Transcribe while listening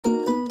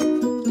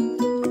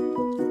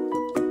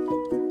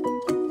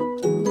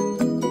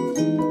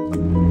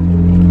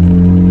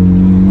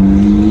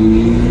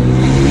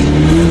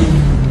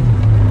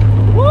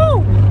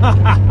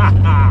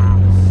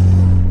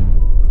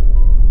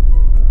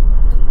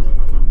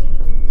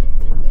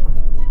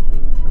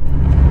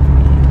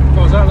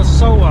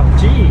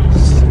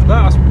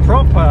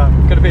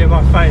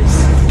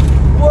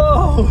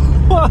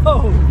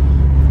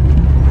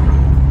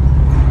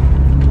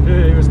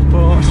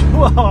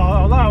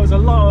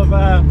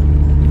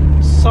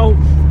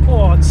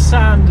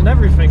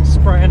It's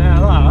spraying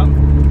out of that.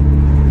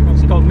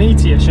 It's got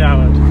meteor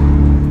showered.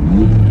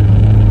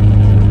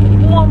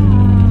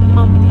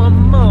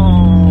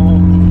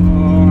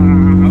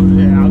 Oh,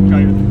 yeah, I'll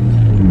go.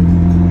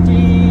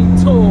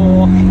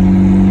 Detour.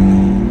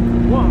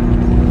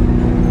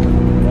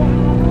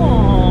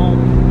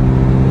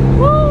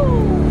 Woo!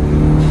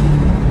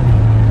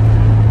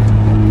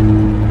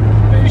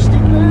 Boosty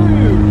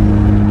boo!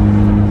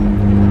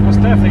 That's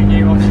definitely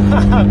new one.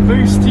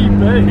 Boosty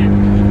boo!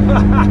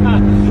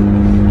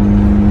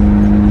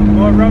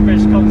 What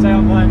rubbish comes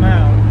out my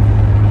mouth?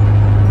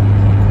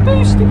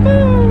 Boosty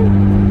boo!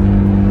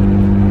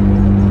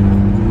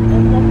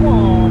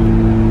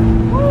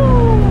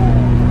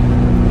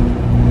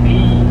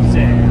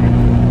 Easy.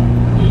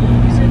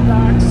 Easy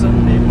like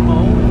Sunday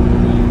morning.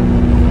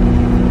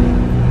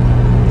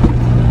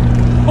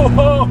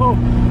 Oh,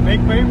 big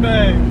boom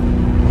boom.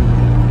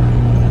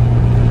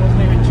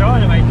 Wasn't even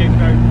trying to make it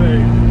go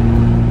boom.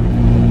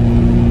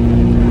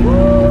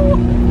 Woo!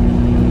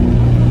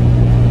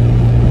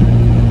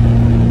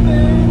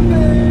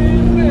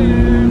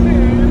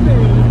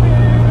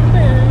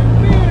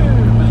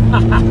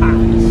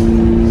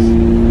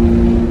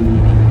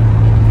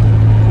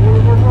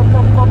 Boom, boom,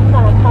 boom, boom,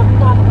 boom, boom,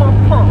 boom,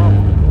 boom.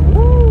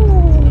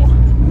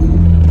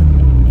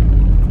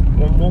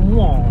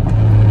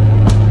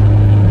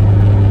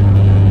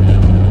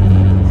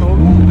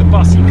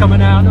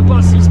 Coming out, the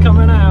bussie's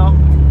coming out.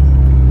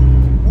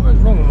 What is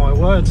wrong with my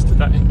words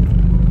today?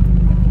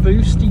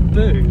 Boosty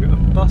boo of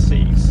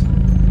bussies.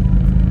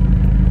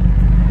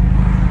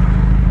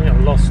 I think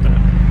I've lost it.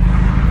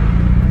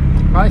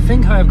 I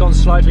think I have gone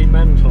slightly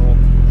mental.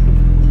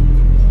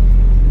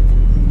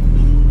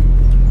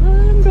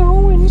 I'm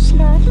going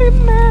slightly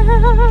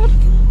mad.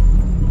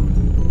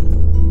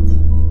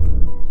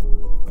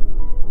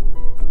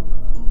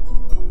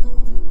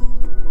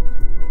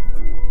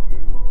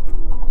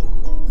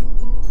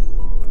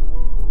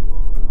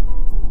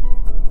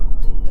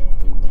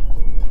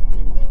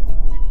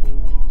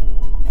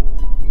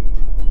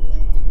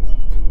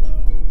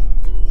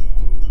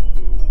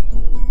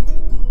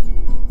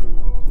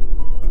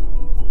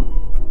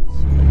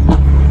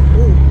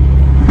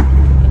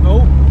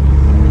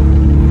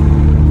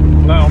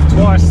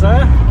 Twice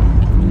there.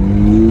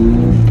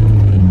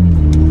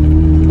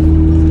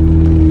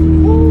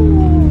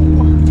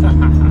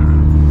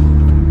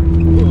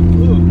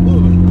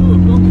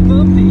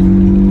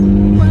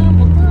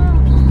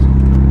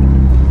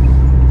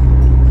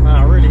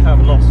 I really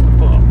have lost the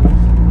plot.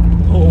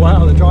 Oh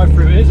wow, the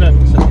drive-through is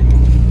empty.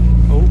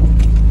 Oh,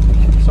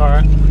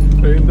 sorry.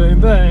 Boom, boom,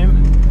 boom.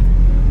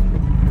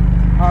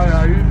 Oh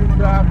yeah, you didn't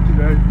have to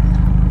go.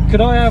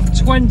 Could I have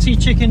 20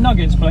 chicken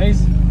nuggets,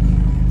 please?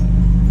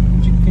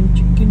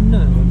 Chicken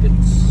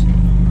nuggets.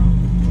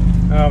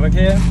 Over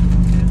here.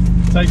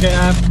 Take it,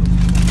 Ab.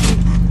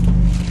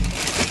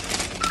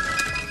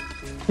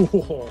 I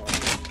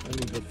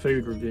need a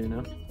food review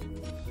now.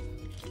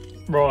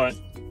 Right,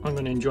 I'm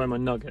going to enjoy my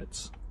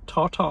nuggets.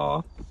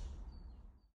 Ta-ta.